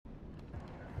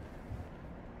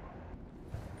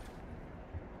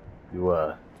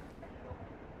You,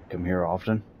 come here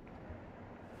often?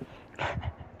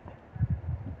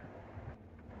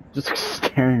 Just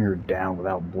staring her down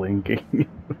without blinking.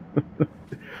 Am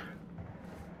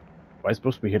I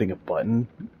supposed to be hitting a button?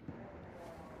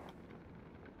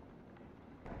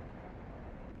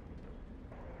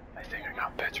 I think I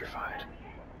got petrified.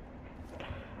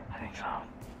 I think so.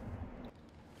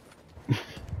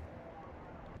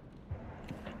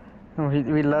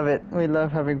 We love it. We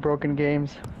love having broken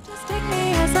games. Just take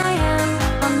me as I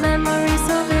am, a memory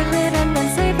so vivid, and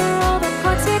then savor all the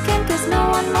parts you can, 'cause no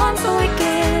one mourns the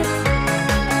wicked.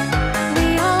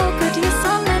 We all could use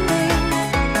some ending.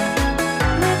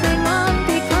 Living on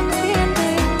becomes the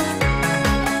ending.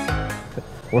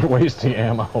 We're wasting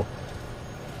ammo.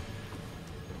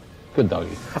 Good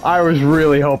doggy. I was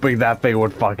really hoping that thing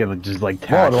would fucking just like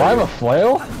tap. Whoa, do I have a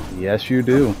flail? Yes, you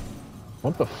do.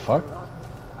 What the fuck?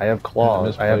 I have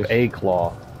claws. I have Misplaced. a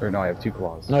claw. Or no, I have 2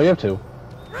 claws. No, you have 2.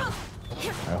 Alright,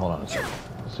 hold on a second.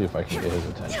 Let's see if I can get his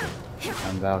attention.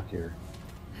 I'm Valkyr.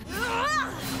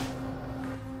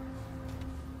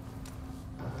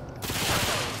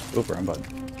 Oop, wrong button.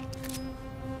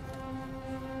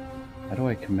 How do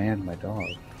I command my dog?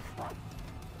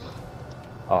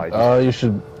 Oh, I just You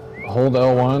should hold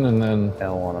L1 and then...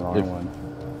 L1 and R1.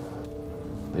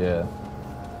 Yeah.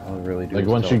 All I really do Like is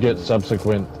once you get teleport.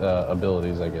 subsequent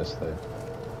abilities, I guess they...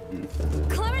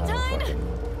 Clementine!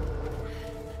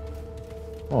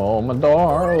 Oh my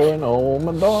darling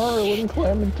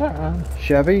Clementine.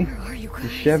 Chevy? Are you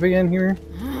Is Chevy in here?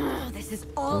 This is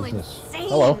all What is this? insane.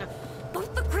 Hello.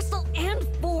 Both the crystal and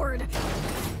Ford.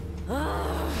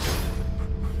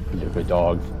 You big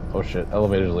dog. Oh shit,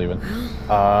 elevator's leaving.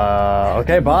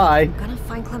 Okay, bye. I'm gonna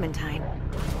find Clementine.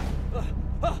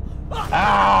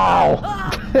 Ow!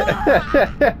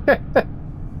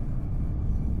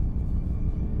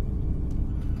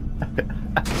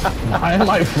 Why am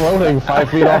I floating 5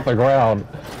 feet off the ground?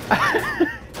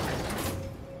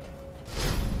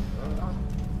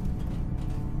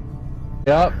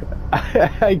 Yep.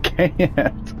 I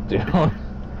can't. Dude.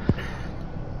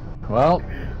 Well,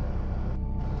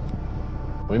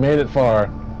 we made it far.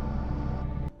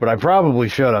 But I probably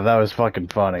should have. That was fucking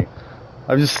funny.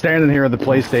 I'm just standing here in the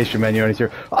PlayStation menu and he's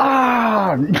here.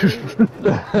 Ah!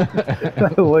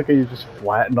 Look at you just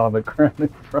flattened on the ground in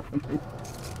front of me.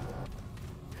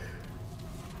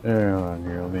 Hold on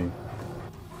here, let me.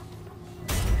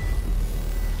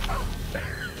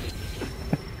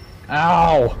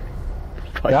 Ow!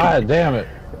 Fucking- God damn it.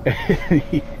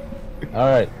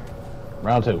 Alright.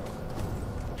 Round 2.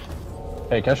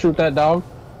 Hey, can I shoot that dog?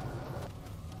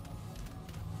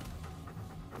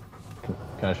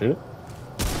 Can I shoot it?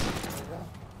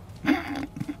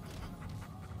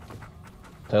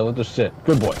 Tell it to sit.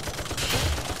 Good boy.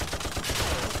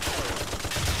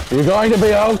 You're going to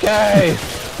be okay!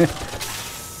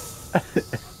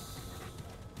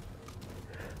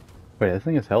 Wait, this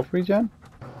thing is health regen?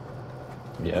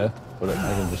 Yeah, but I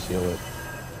can just heal it.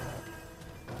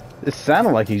 It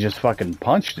sounded like he just fucking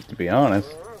punched it, to be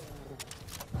honest.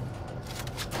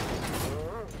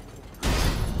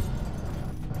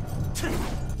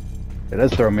 It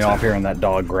does throw me off hearing that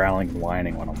dog growling and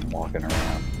whining when I'm walking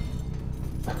around.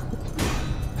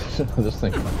 This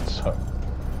thing might suck.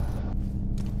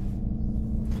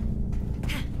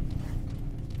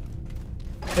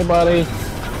 Hey, buddy.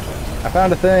 I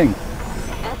found a thing! Ooh,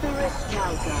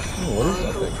 what is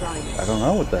that thing? I don't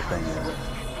know what that thing is.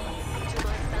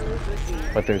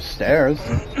 But there's stairs.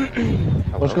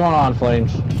 What's going on,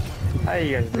 Flames? How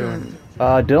you guys doing?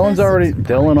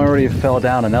 Dylan already fell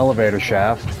down an elevator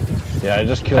shaft. Yeah, I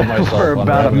just killed myself. We're on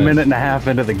about a Remnant. minute and a half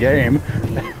into the game.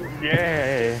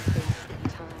 Yay!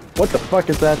 What the fuck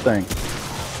is that thing?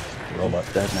 Robot.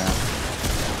 Dead now.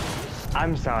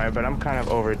 I'm sorry, but I'm kind of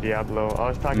over Diablo. I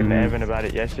was talking to Evan about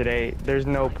it yesterday. There's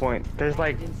no point. There's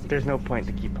no point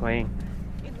to keep playing.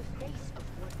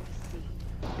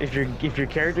 If your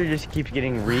character just keeps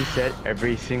getting reset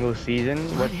every single season,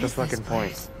 what's the fucking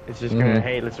point? It's just gonna,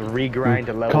 hey, let's regrind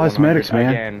to level Cosmetics,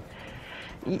 100 man. again.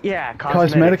 Yeah,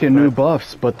 Cosmetic and new but-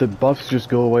 buffs, but the buffs just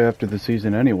go away after the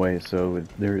season anyway, so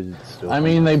there is still... I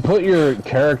mean, they put your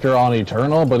character on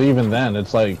Eternal, but even then,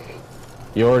 it's like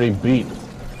you already beat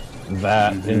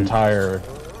that entire...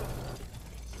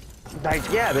 Like,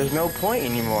 yeah, there's no point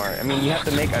anymore. I mean, you have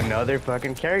to make another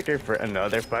fucking character for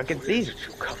another fucking season.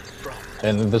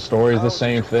 And the story's the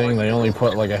same thing. They only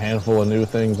put like a handful of new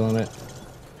things on it.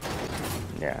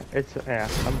 Yeah,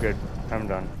 I'm good. I'm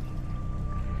done.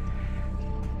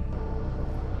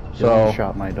 Dylan So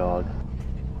shot my dog.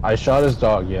 I shot his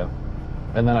dog, yeah.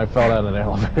 and then I fell down an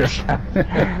elevator shaft.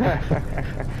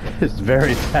 It's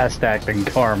very fast acting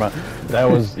karma. That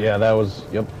was, yeah, that was,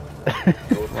 yep.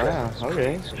 Wow,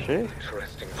 okay, shit.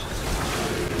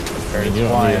 I mean, you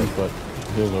don't need it, but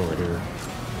he was over here.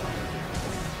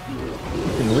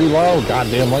 You can reload,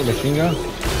 goddamn light machine gun.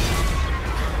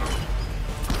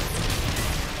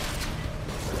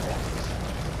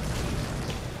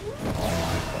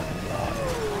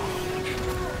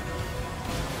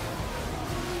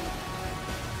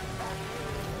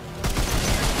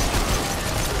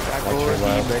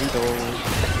 Ready to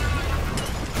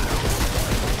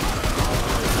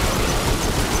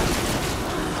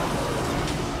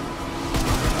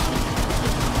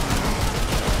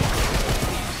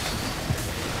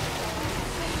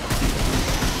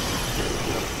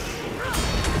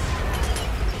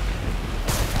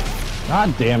God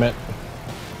damn it.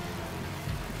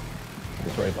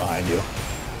 It's right behind you.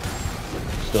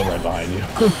 Still right behind you.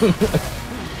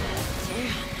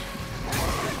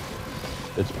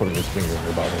 It's putting its finger in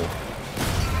your butthole.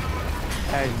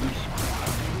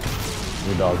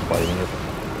 Your dog's biting it.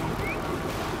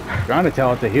 Trying to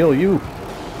tell it to heal you.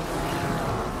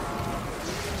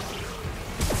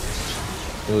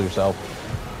 Heal yourself.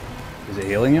 Is it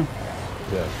healing you?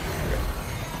 Yes.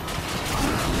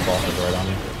 Boss is right on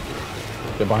you.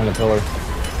 Get behind the pillar.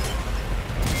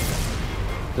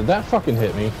 Did that fucking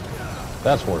hit me?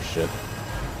 That's horse shit.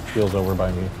 Heals over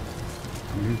by me.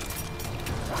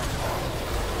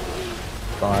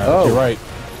 Fire. Oh. You're right.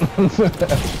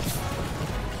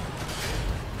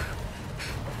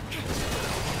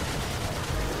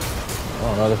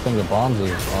 Oh, another thing that bombs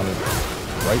is on the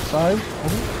right side.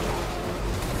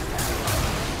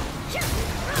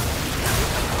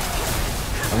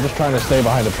 I'm just trying to stay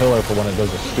behind a pillar for when it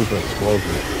does a stupid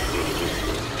explosion.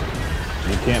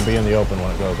 You can't be in the open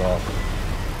when it goes off.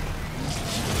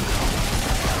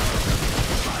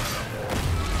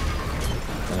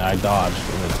 And I dodged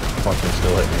and it fucking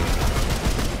still hit me.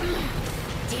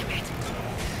 Damn it.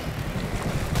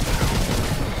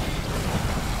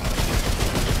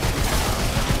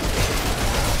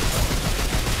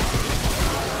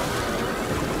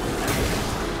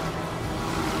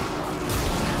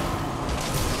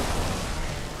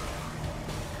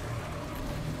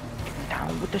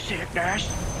 down with the sickness.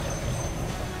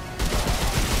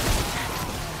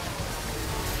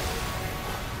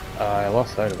 I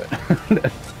lost sight of it.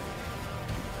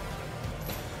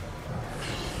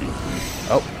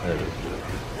 Oh, there it is.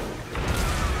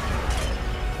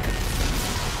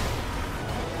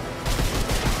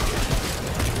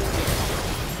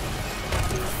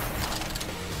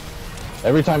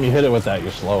 Every time you hit it with that,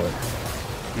 you slow it.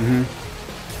 Mm-hmm.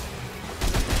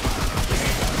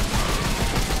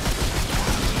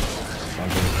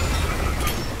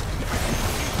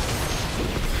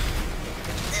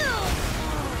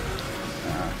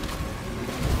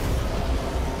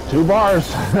 Two bars.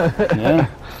 Yeah.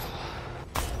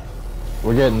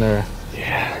 We're getting there.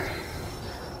 Yeah.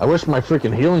 I wish my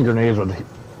freaking healing grenades would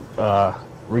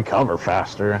recover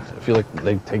faster. I feel like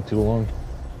they take too long.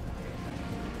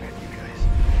 I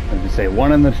was gonna say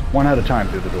one at a time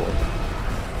through the door.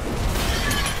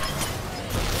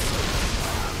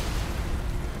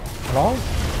 At all?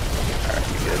 Alright,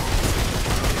 you good.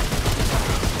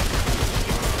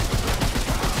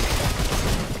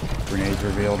 Grenades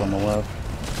revealed on the left.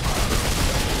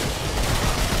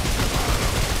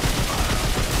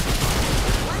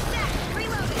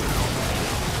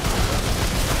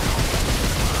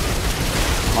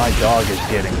 My dog is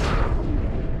getting...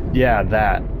 Yeah,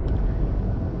 that.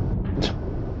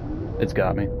 It's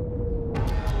got me.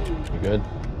 You good?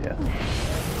 Yeah.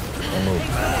 Don't move.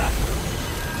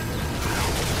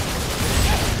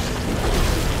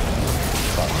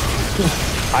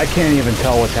 I can't even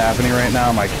tell what's happening right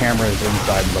now. My camera is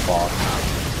inside the box.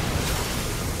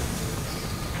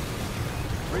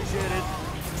 Appreciate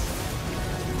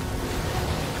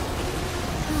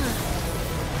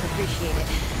it.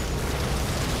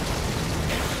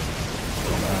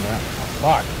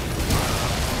 Fuck.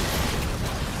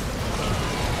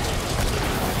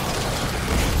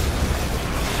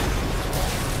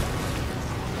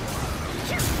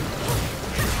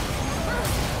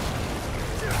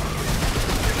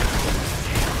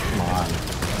 Come on.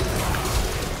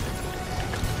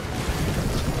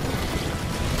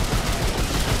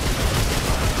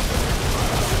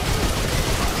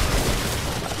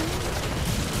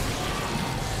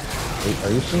 Wait,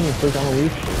 are you seeing a freak on a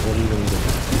leash? Or what are you even doing?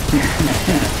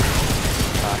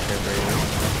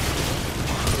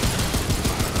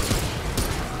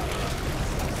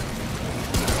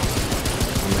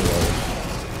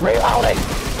 Reloading!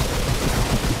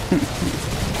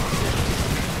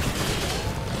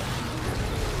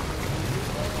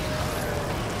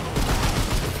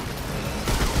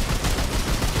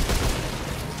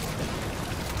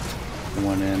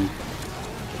 coming in.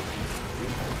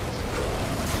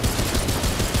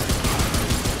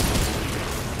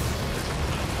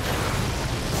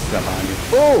 Got behind you.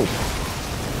 Oh!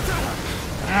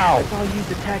 Ow! Let's all use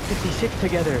the TAC 56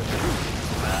 together.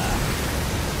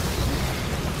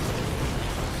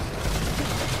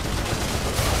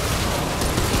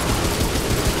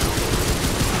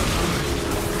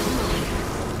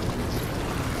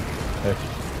 Hey.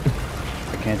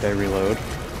 Can't I reload?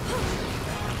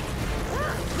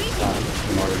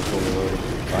 I'm already fully loaded.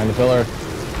 Find the pillar.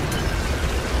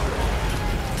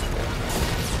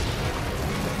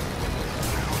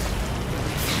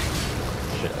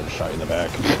 Shit, I just shot you in the back.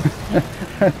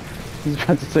 I was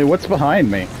about to say, what's behind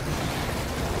me?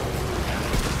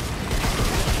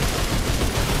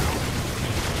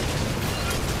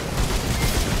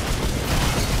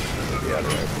 Yeah,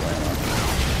 right, flying on.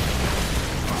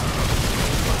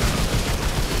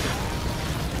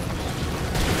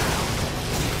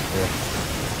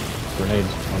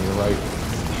 Grenades on your right.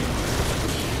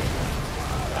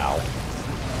 Ow.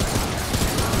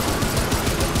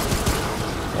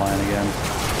 Flying again.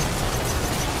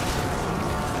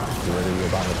 You ready to go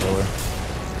behind the pillar?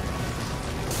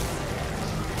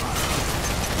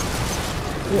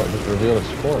 Ooh, I just revealed a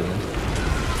spore, man.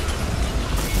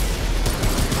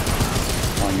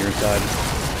 On your side.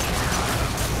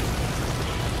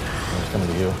 I'm just coming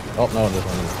to you. Oh, no, this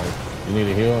one is like, you need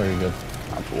a heal or are you good?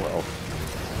 I'm well.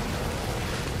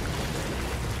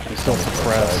 I'm still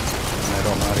suppressed, and I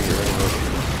don't know how to get rid of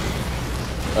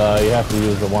it. You have to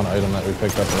use the one item that we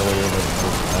picked up earlier.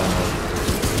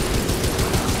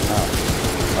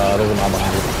 There's a mob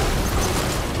behind you.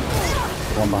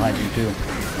 One behind you too.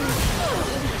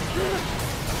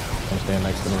 Come stand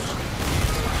next to me.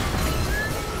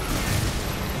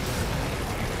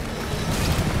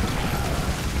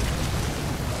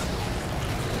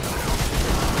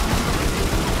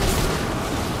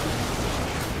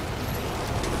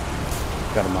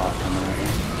 Got a mob coming at me.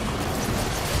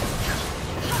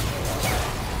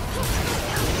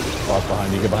 Boss behind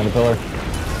you. Get behind the pillar.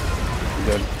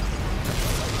 Good.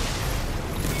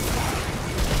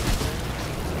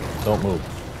 Don't move.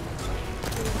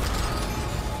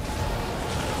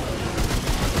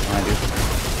 Behind you.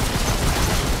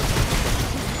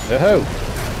 Yahoo!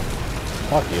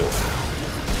 Fuck you.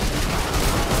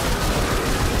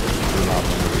 You're not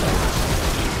moving.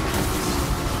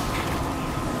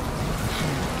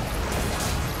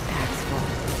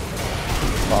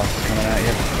 Boss is coming at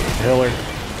you. Pillar.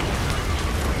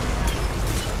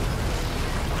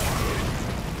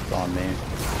 It's on me.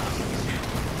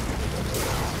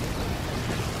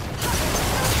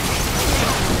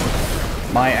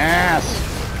 My ass!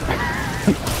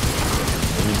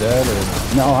 Are you dead or?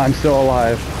 No, I'm still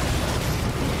alive.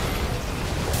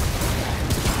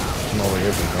 Come over here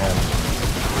if you can.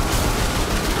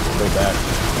 Go back.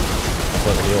 I'll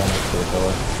put a heal next to the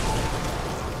pillar.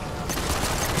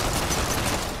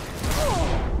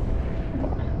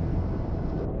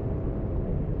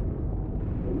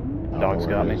 Dog's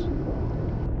got me. Now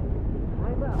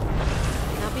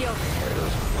be open.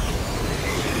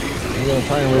 I'm gonna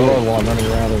try and reload while I'm running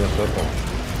around in a circle.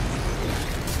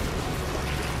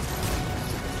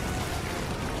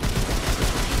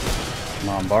 Come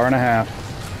on, bar and a half.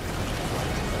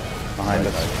 Behind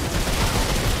us.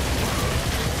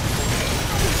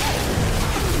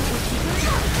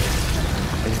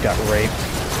 I just got raped.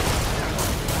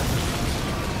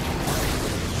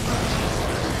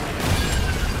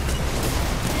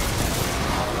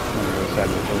 I'm gonna go side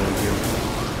with the here.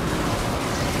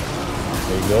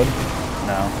 Are you good?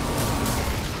 No.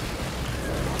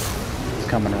 It's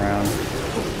coming around.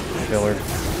 Pillar.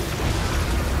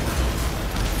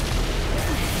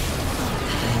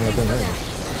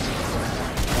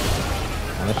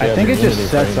 I think it just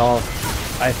sets off.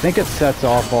 I think it sets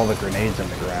off all the grenades in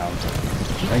the ground.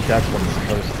 I think that's what it's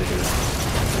supposed to do.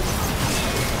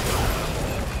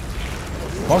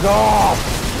 Fuck off!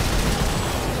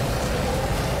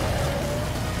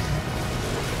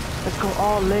 Let's go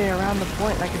all lay around the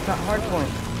point like it's not hard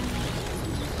point.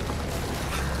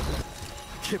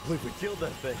 Can't believe we killed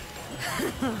that thing.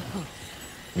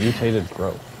 Mutated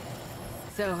growth.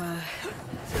 So,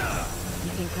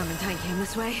 you think Clementine came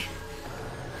this way?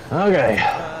 Okay.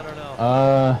 I don't know.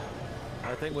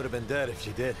 That thing would have been dead if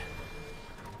she did.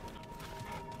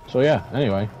 So yeah,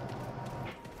 anyway.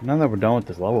 Now that we're done with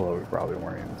this level, we probably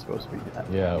weren't even supposed to be.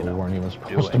 Yeah, you we know, weren't even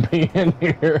supposed to be in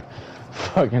here.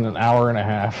 Fucking an hour and a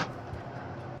half.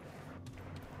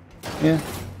 Yeah.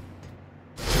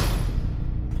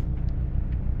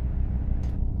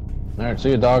 Alright,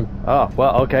 see you, dog. Oh,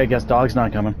 well, okay, guess dog's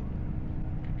not coming.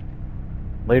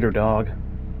 Later, dog.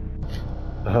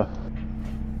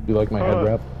 You like my head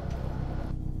wrap?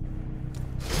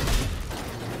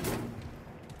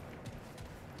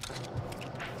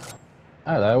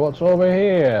 Hello, what's over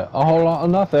here? A whole lot of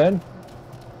nothing.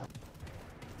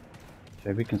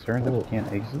 Should I be concerned that we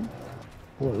can't exit?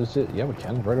 What is it? Yeah, we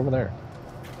can. Right over there.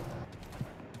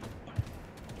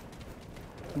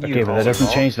 Okay, but that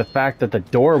doesn't change the fact that the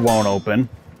door won't open.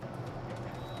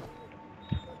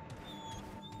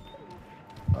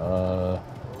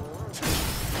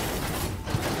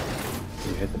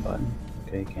 You hit the button.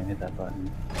 Okay, you can't hit that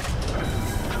button.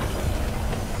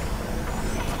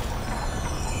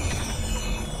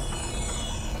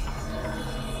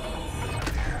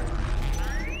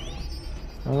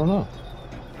 I don't know.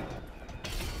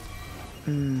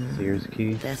 Sears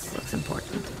key. This looks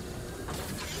important.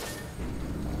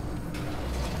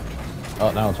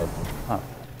 Oh, now it's open. Oh.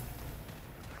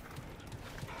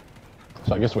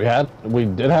 So I guess we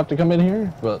did have to come in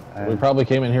here, but we probably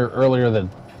came in here earlier than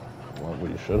what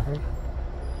we should have.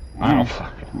 I don't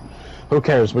fucking. Who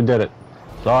cares? We did it.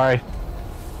 Sorry.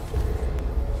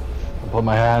 I put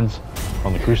my hands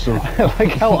on the crystal. I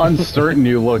like how uncertain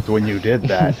you looked when you did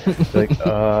that. Like,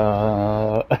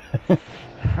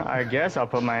 I guess I'll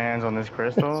put my hands on this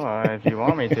crystal if you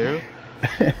want me to.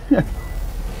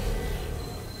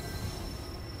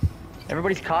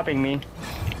 Everybody's copying me.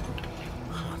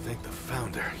 Oh, thank the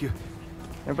founder.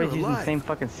 Everybody's using the same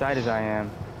fucking side as I am.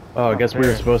 Oh, I guess we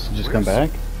were supposed to just come back?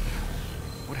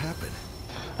 What happened?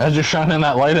 I was just shining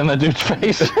that light in that dude's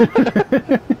face.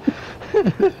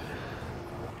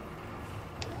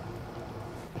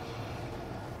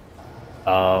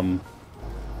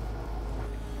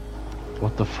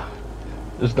 What the fuck?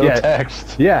 There's no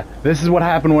text. Yeah, this is what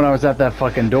happened when I was at that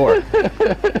fucking door.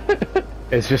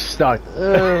 It's just stuck.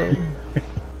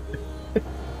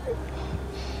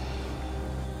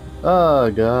 Oh,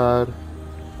 God.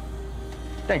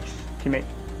 Thanks, teammate.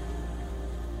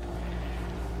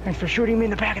 Thanks for shooting me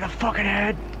in the back of the fucking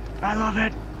head. I love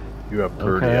it. You have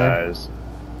pretty eyes.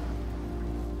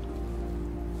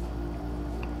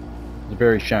 It's a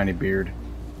very shiny beard.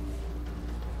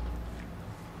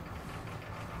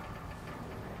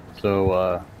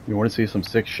 So, you want to see some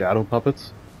sick shadow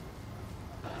puppets?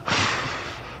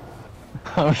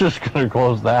 I'm just gonna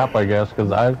close the app, I guess,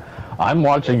 because I'm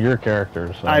watching your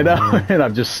character. So. I know, and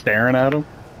I'm just staring at them.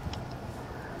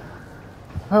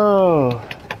 Oh,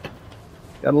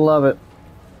 gotta love it.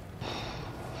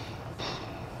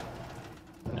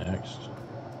 Next.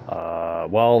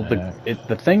 Well,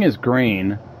 the thing is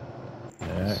green.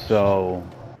 Next. So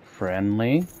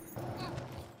friendly.